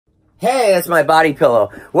Hey, that's my body pillow.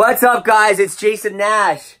 What's up, guys? It's Jason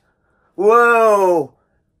Nash. Whoa.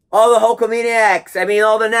 All the Hulkamaniacs. I mean,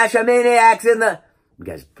 all the Nashamaniacs in the... You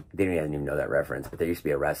guys, they don't even know that reference, but there used to be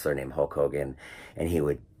a wrestler named Hulk Hogan, and he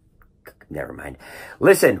would... Never mind.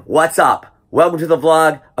 Listen, what's up? Welcome to the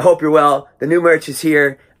vlog. I hope you're well. The new merch is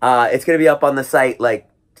here. It's going to be up on the site, like,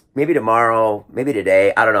 maybe tomorrow, maybe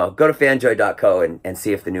today. I don't know. Go to fanjoy.co and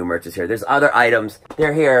see if the new merch is here. There's other items.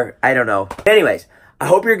 They're here. I don't know. Anyways, I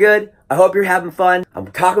hope you're good. I hope you're having fun. I'm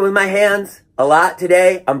talking with my hands a lot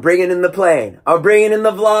today. I'm bringing in the plane. I'm bringing in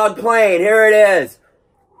the vlog plane. Here it is.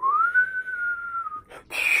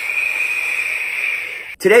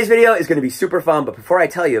 Today's video is going to be super fun, but before I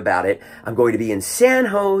tell you about it, I'm going to be in San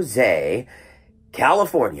Jose,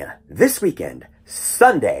 California this weekend,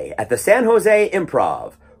 Sunday, at the San Jose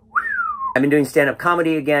Improv. I've been doing stand-up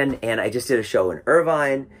comedy again, and I just did a show in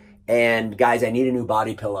Irvine, and guys, I need a new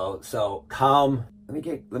body pillow, so come.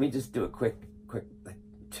 Let me just do a quick like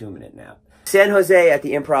 2-minute nap. San Jose at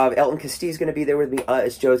the Improv. Elton Castee's going to be there with me.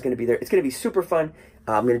 Joe's going to be there. It's going to be super fun.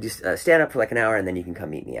 I'm going to just stand up for like an hour, and then you can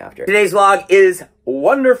come meet me after. Today's vlog is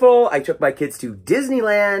wonderful. I took my kids to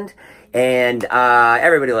Disneyland, and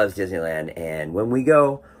everybody loves Disneyland. And when we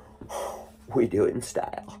go, we do it in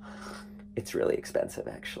style. It's really expensive,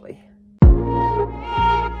 actually.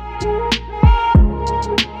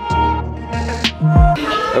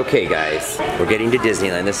 Okay, guys, we're getting to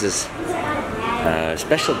Disneyland. This is a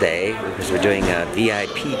special day because we're doing a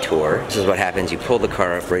VIP tour. This is what happens. You pull the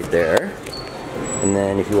car up right there, and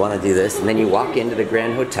then if you want to do this, and then you walk into the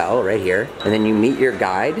Grand Hotel right here, and then you meet your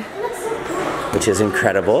guide, which is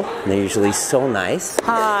incredible. And they're usually so nice.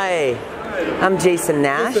 Hi, I'm Jason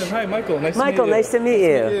Nash. Listen, hi, Michael. Nice to meet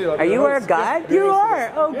you. Are you our guide? You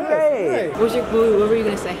are. Oh, great. Yes, What were you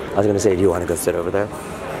gonna say? I was gonna say, do you want to go sit over there?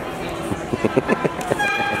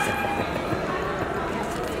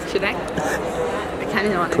 Should I? I kind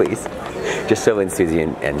of want to. Please. Just so in Susie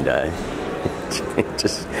and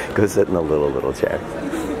just go sit in the little chair.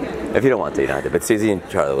 If you don't want to, you don't have to. But Susie and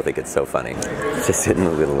Charlie will think it's so funny. Just sit in the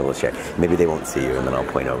little chair. Maybe they won't see you, and then I'll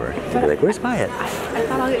point over. They'll be like, "Where's Wyatt?" I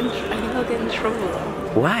thought I think I'll get in trouble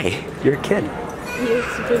though. Why? You're a kid. You're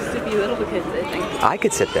supposed to be little kids, I think. I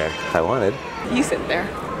could sit there if I wanted. You sit there.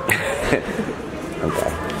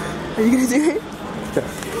 Okay. Are you gonna do it?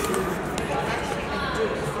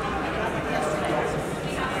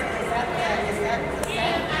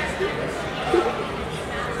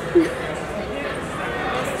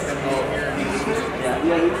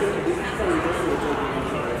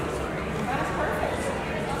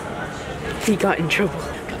 He got in trouble.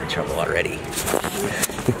 Got in trouble already.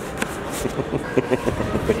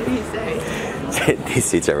 What did he say? These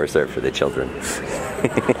seats are reserved for the children.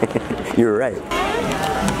 You were right.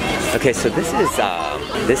 Okay, so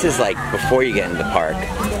this is like before you get into the park.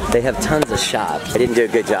 They have tons of shops. I didn't do a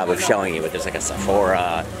good job of showing you, but there's like a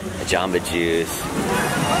Sephora, a Jamba Juice,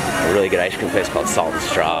 a really good ice cream place called Salt and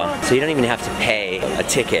Straw. So you don't even have to pay a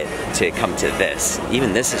ticket to come to this.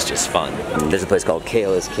 Even this is just fun. And there's a place called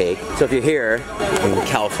Kayla's Cake. So if you're here in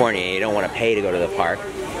California and you don't want to pay to go to the park,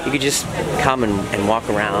 you could just come and walk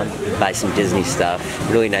around, buy some Disney stuff.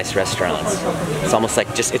 Really nice restaurants. It's almost like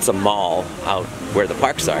it's a mall out where the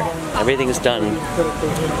parks are. Everything is done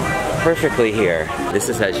perfectly here. This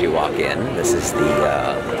is as you walk in. This is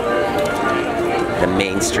the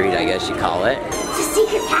main street, I guess you call it. It's a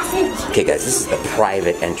secret passage. Okay guys, this is the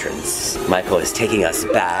private entrance. Michael is taking us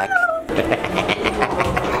back.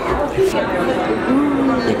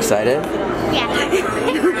 You excited? Yeah.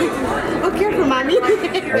 Oh, careful, Mommy. Are you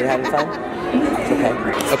having fun? It's okay.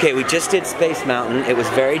 Okay, we just did Space Mountain. It was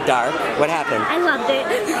very dark. What happened? I loved it.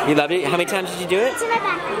 You loved it? How many times did you do it? It's in my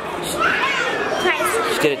back.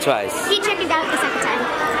 Twice. She did it twice. He chickened out the second time.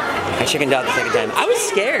 I chickened out the second time. I was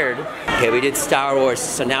scared. Okay, we did Star Wars,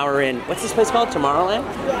 so now we're in, what's this place called? Tomorrowland?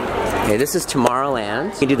 Okay, this is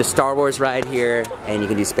Tomorrowland. You can do the Star Wars ride here, and you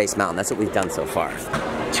can do Space Mountain. That's what we've done so far.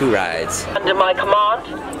 2 rides. Under my command,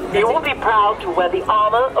 you will be proud to wear the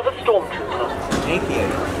armor of a stormtrooper. Thank you.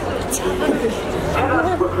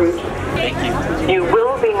 Thank you. You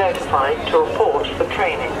will be notified to report for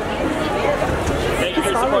training. Thank you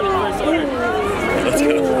for supporting the first order. Let's go.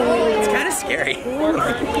 It's kind of scary.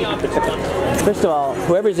 First of all,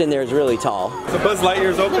 whoever's in there is really tall. So Buzz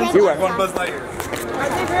Lightyear's open? You are. One Buzz Lightyear.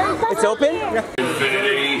 It's open?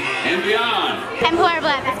 Infinity and beyond. I'm horrible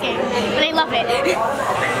at this game, but I love it.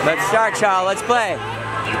 Let's start, Charlie. Let's play. You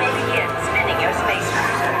may begin spinning your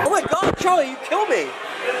spacecraft. Oh my God, Charlie, you killed me. I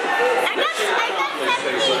got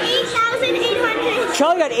 78,800.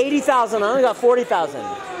 Charlie got 80,000. I only got 40,000. No,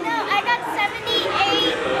 I got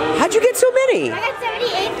 78. How'd you get so many? I got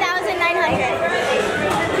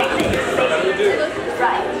 78,900.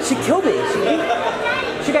 She killed me.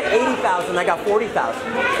 She got 80,000. I got 40,000.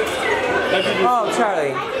 Oh,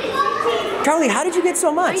 Charlie. Charlie, how did you get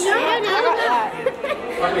so much? I don't know.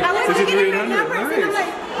 6,300.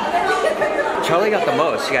 Nice. Charlie got the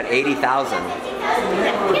most. She got 80,000.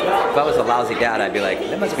 If I was a lousy dad, I'd be like,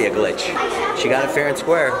 that must be a glitch. She got it fair and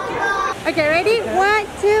square. Okay, ready? 1,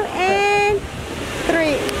 2, and 3.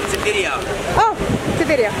 It's a video. Oh, it's a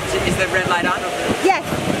video. Is the red light on? Yes.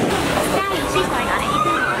 Daddy, she's going on it. You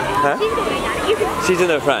can. Huh? She's going on it. You can. She's in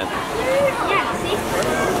the front. Yeah, see?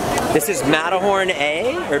 This is Matterhorn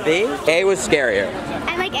A or B? A was scarier.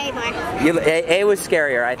 I like A more. A was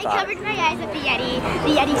scarier, I I thought. covered my eyes with the Yeti.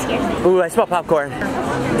 The Yeti scares me. Ooh, I smell popcorn.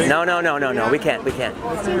 No, no, no, no, no. We can't. We can't.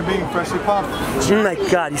 You're being freshly popped. Oh my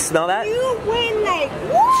God, you smell that? You win like,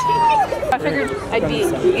 woo! I figured I'd be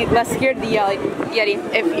less scared of the Yeti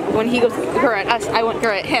if when he goes grr at us, I wouldn't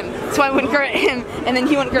grr at him. So I wouldn't grr at him, and then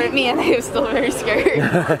he wouldn't grr at me, and I was still very scared.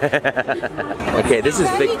 Okay, this is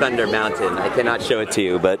Big Thunder Mountain. I cannot show it to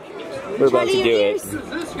you, but we're about to do it.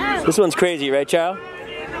 This one's crazy, right, Chow?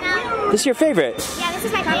 This is your favorite. Yeah, this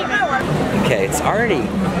is my favorite. Okay, it's already,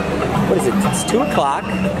 what is it? It's 2 o'clock.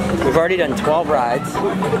 We've already done 12 rides.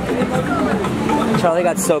 Charlie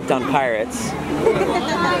got soaked on Pirates.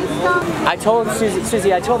 I told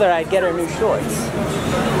Susie, I told her I'd get her new shorts.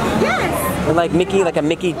 Yes. And like Mickey, like a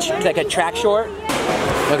track short.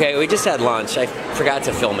 Okay, we just had lunch. I forgot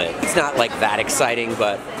to film it. It's not like that exciting,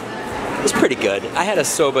 but it's pretty good. I had a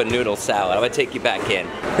soba noodle salad. I'm gonna take you back in.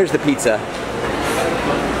 Here's the pizza.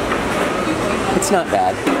 It's not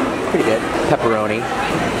bad. Pretty good. Pepperoni.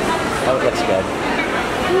 Oh, it looks good.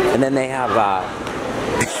 And then they have, look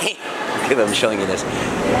at them showing you this.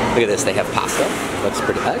 Look at this, they have pasta. Looks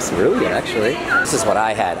pretty, that's really good actually. This is what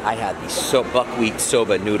I had. I had the buckwheat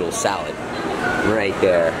soba noodle salad. Right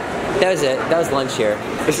there. That was it. That was lunch here.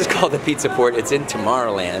 This is called the Pizza Port. It's in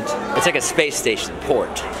Tomorrowland. It's like a space station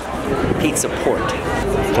port. Pizza Port.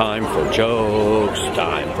 Time for jokes.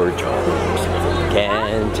 Time for jokes.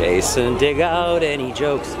 Can Jason dig out any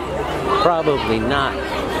jokes? Probably not.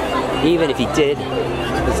 Even if he did,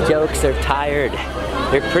 his jokes are tired.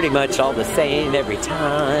 They're pretty much all the same every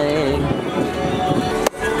time.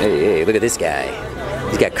 Hey, look at this guy.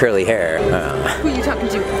 He's got curly hair. Who are you talking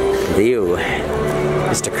to? You,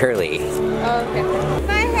 Mr. Curly. Oh, okay.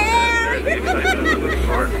 My hair.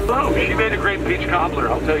 Oh, she made a great peach cobbler,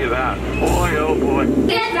 I'll tell you that. Boy, oh boy.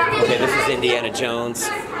 Okay, this is Indiana Jones.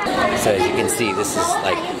 So as you can see, this is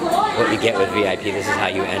like what you get with VIP. This is how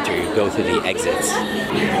you enter. You go through the exits.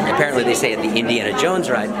 Apparently they say at the Indiana Jones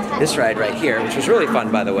ride, this ride right here, which was really fun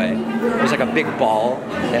by the way, there's like a big ball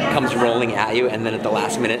that comes rolling at you, and then at the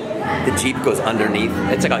last minute, the Jeep goes underneath.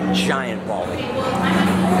 It's like a giant ball, like,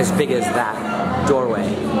 as big as that doorway.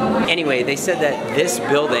 Anyway, they said that this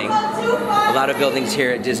building, a lot of buildings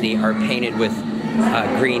here at Disney are painted with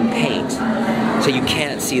green paint, so you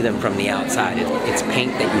can't see them from the outside. It's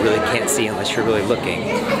paint that you really can't see unless you're really looking.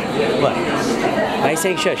 What? Why are you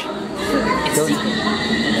saying shush?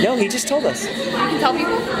 No, he just told us. You can tell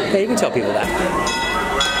people? Yeah, you can tell people that.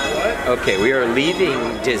 Okay, we are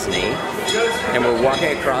leaving Disney, and we're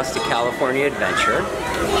walking across to California Adventure,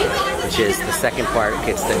 which is the second park.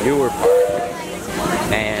 It's the newer park.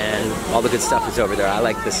 And all the good stuff is over there. I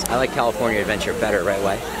like this. I like California Adventure better, right,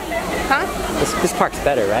 Way? Huh? This park's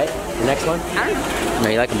better, right? The next one? I don't know. No,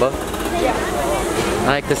 you like them both? Yeah. I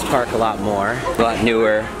like this park a lot more. A lot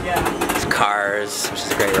newer. It's Cars, which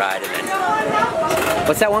is a great ride. And then,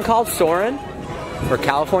 what's that one called? Soarin'? Or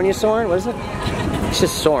California Soarin'? What is it? It's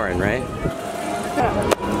just Soarin', right?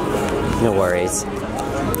 No worries.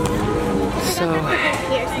 So,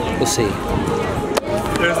 we'll see.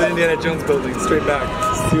 There's the Indiana Jones building, straight back.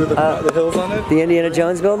 See the hills on it? The Indiana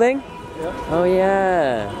Jones building? Yeah. Oh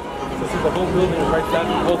yeah. So see the whole building is right back.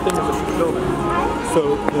 The whole thing is a building.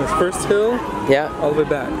 So this first hill, Yeah. all the way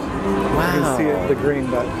back. Wow. You can see it, the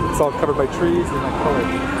green, that it's all covered by trees and that color.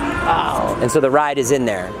 Wow. And so the ride is in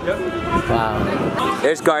there. Yep. Wow.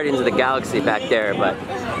 There's Guardians of the Galaxy back there, but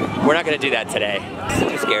we're not gonna do that today. It's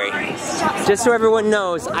too scary. Just so everyone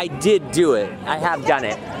knows, I did do it. I have done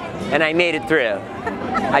it. And I made it through.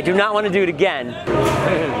 I do not want to do it again.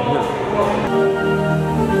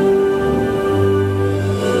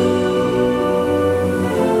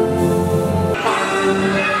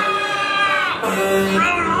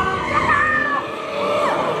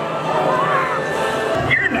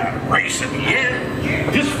 You're not racing yet.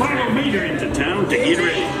 Just follow Mater into town to get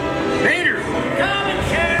ready. Mater, come and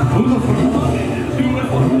share.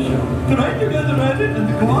 Tonight you guys are ready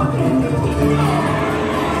and come on.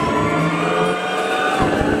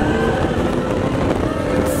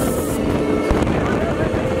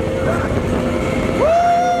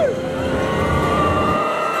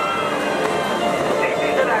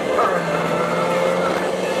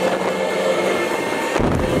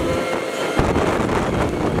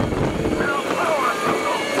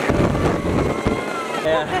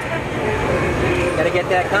 Yeah. Gotta get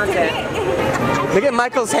that content. Look at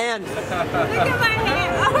Michael's hand. Look at my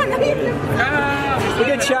hand. Oh, no, you Look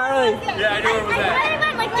at Charlie. Yeah, I know where we're at. I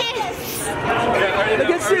went like this. Look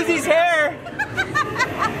at Susie's hair.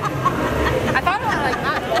 I thought it was like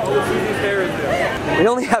that. Susie's hair is there. We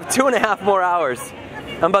only have 2.5 more hours.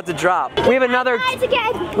 I'm about to drop. We have another. Guys,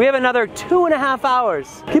 again. We have another 2.5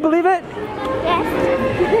 hours. Can you believe it? Yes.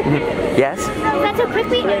 Yes. That's so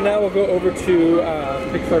quickly. Right now we'll go over to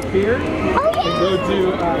Pixar Pier. Oh, And yeah. go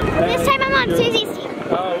do. This time I'm on Susie's team.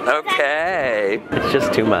 Oh, Okay. It's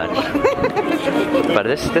just too much. But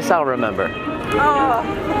this I'll remember. Oh,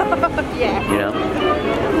 yeah. You know?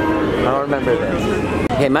 I'll remember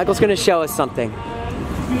this. Okay, Michael's gonna show us something.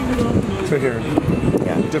 so here.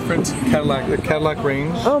 Yeah. Different Cadillac, the Cadillac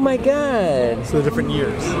range. Oh my God. So the different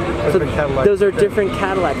years. So those are different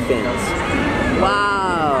Cadillac fins.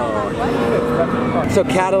 Wow. So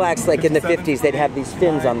Cadillacs, like in the 50s, they'd have these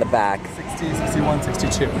fins on the back. 60, 61,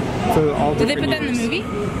 62. So all Did they different put that in the years.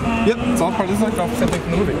 movie? Yep, it's all part of this, like the same thing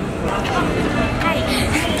from the movie.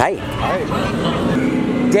 Hi.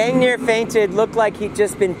 Hi. Dang near fainted, looked like he'd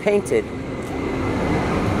just been painted.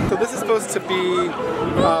 So this is supposed to be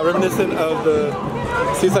reminiscent of the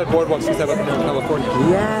Seaside Boardwalks we used to have up here in California.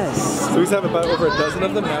 Yes. So we used to have about over a dozen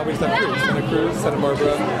of them. Now we just have 3: Santa Cruz, Santa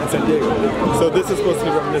Barbara, and San Diego. So this is supposed to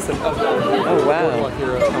be reminiscent of that wow. boardwalk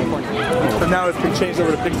here in California. So now it's been changed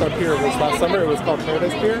over to Pixar Pier. Which last summer it was called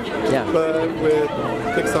Paradise Pier. Yeah. But with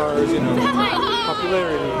Pixar's,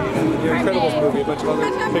 popularity and the Incredibles movie, a bunch of other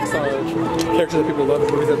Pixar characters that people love,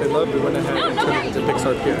 movies that they love, we went ahead and turned it into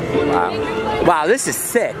Pixar Pier. Wow. Wow, this is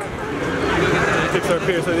sick. Pixar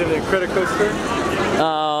Pier, so they did an Incredicoaster.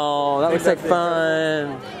 Oh, that looks like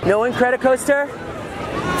fun. No Incredicoaster?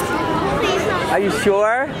 Please no. Are you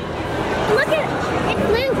sure? Look at it. It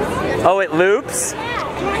loops. Oh, it loops?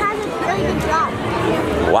 Yeah, and it has a really good drop.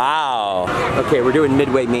 Wow. Okay, we're doing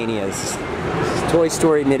Midway Manias. Toy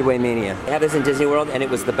Story Midway Mania. I had this in Disney World and it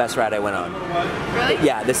was the best ride I went on. Really?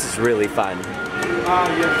 Yeah, this is really fun.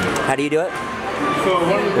 How do you do it?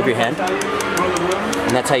 With your hand?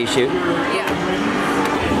 And that's how you shoot? Yeah.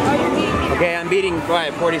 Okay, I'm beating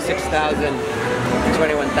 46,000,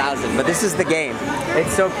 21,000, but this is the game.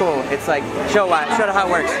 It's so cool. It's like, show how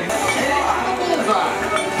it works.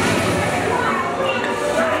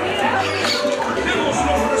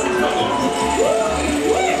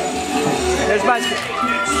 There's my...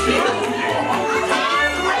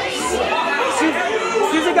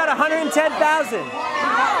 Susie got 110,000.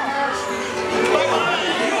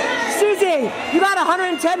 Susie, you got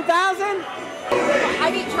 110,000?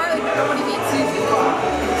 I beat Charlie, but nobody beat Susie.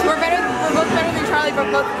 So we're both better than Charlie,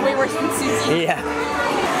 but both way worse than Susie. Yeah.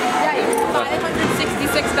 Yeah, you're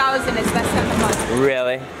 566,000 is best of the month.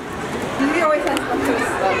 Really? Susie always has one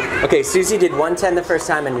to Okay, Susie did 110 the first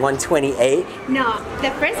time and 128. No,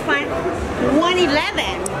 the first one,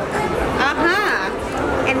 111.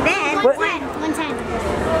 And then, What? 110.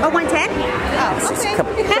 oh, 110? Oh,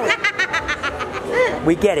 okay.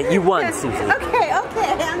 We get it. You won, Susie. Okay,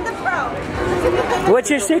 I'm the pro. What's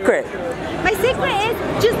your secret? My secret is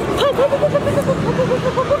just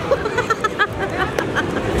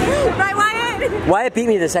right, Wyatt? Wyatt beat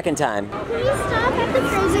me the second time. Can you stop at the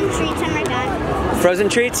frozen treats and we're done? Frozen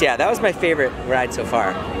treats? Yeah, that was my favorite ride so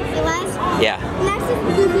far. It was? Yeah. Next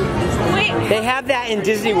is Wait. They have that in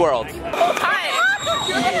Disney World. Hi.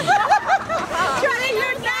 Charlie,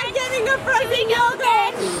 you're not getting a frozen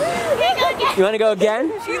yogurt. You want to go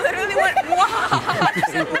again? She literally went, wow. She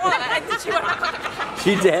said, what? And then she went,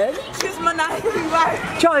 She did? she was maniacally right.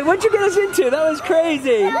 Charlie, what'd you get us into? That was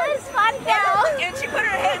crazy. That was fun though. And she put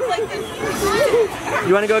her hands like this.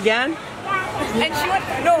 You want to go again? And she went,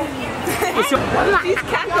 no. She's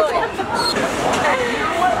cackling.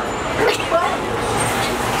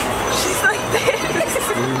 She's like this.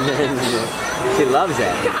 She loves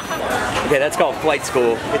it. Okay, that's called flight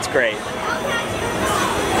school. It's great.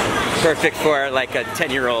 Perfect for like a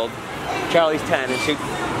 10-year-old. Charlie's 10 and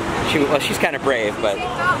well, she's kind of brave, but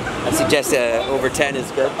I suggest over 10 is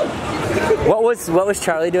good. What was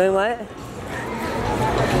Charlie doing, Wyatt?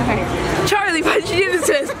 Charlie, but she did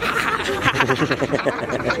this.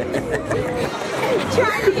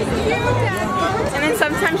 And then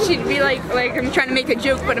sometimes she'd be like I'm trying to make a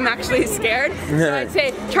joke, but I'm actually scared. So I'd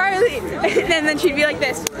say, Charlie, and then she'd be like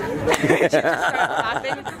this. She'd just start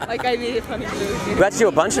laughing, like I made a funny joke. We had to do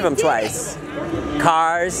a bunch of them twice.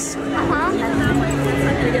 Cars.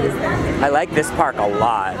 I like this park a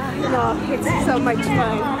lot. No, it's so much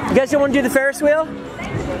fun. You guys don't want to do the Ferris wheel?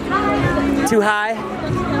 Too high?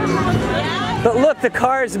 But look, the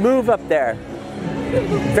cars move up there.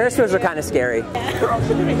 Ferris wheels are kind of scary.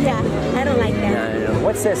 Yeah, I don't like that. No.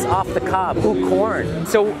 What's this? Off the cob. Ooh, corn.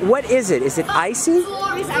 So what is it? Is it icy?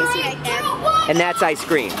 There's icy right there. And that's ice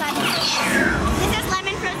cream. This is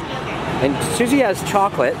lemon frozen yogurt. And Susie has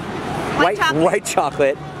chocolate. White chocolate. White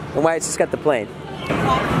chocolate. And Wyatt's just got the plain. Can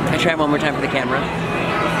I try it one more time for the camera?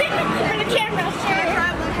 For the camera, sure.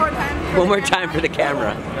 Try one more time. One more time for the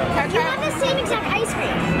camera. You have the same exact ice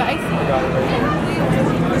cream. The ice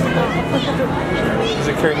Is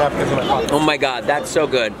it carry napkins in my pocket? Oh my God, that's so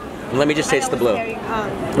good. Let me just taste the blue.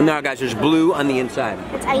 No, guys, there's blue on the inside.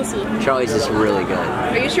 It's icy. Charlie's is really good.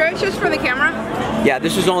 Are you sure it's just for the camera? Yeah,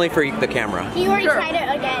 this is only for the camera. He already tried it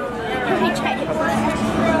again. He already tried it.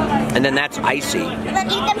 And then that's icy. But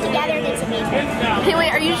eat them together and it's amazing. Hey, wait,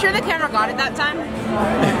 are you sure the camera got it that time?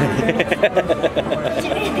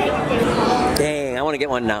 Dang, I want to get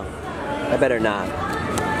one now. I better not.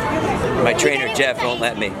 My trainer, Jeff, won't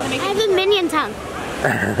let me. I have a minion tongue.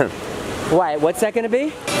 Why? What's that going to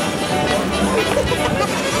be?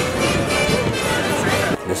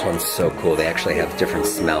 This one's so cool. They actually have different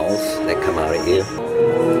smells that come out at you.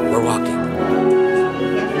 We're walking.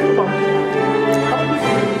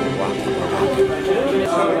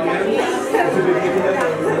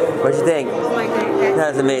 What'd you think? Oh my God. That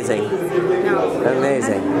was amazing. No.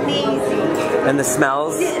 Amazing. Amazing. And the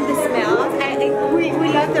smells? The smells. We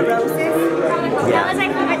love the roses. That was my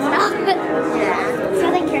favorite smell. Yeah.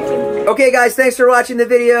 Smell like cartoon. Okay guys, thanks for watching the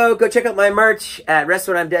video. Go check out my merch at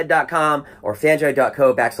restwhenimdead.com or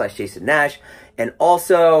fanjoy.co/Jason Nash. And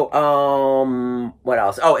also, what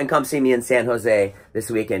else? Oh, and come see me in San Jose this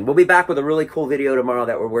weekend. We'll be back with a really cool video tomorrow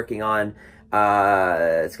that we're working on.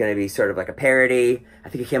 It's going to be sort of like a parody. I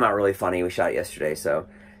think it came out really funny. We shot it yesterday. So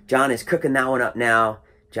John is cooking that one up now.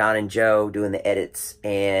 John and Joe doing the edits.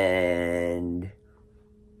 And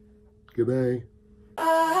goodbye.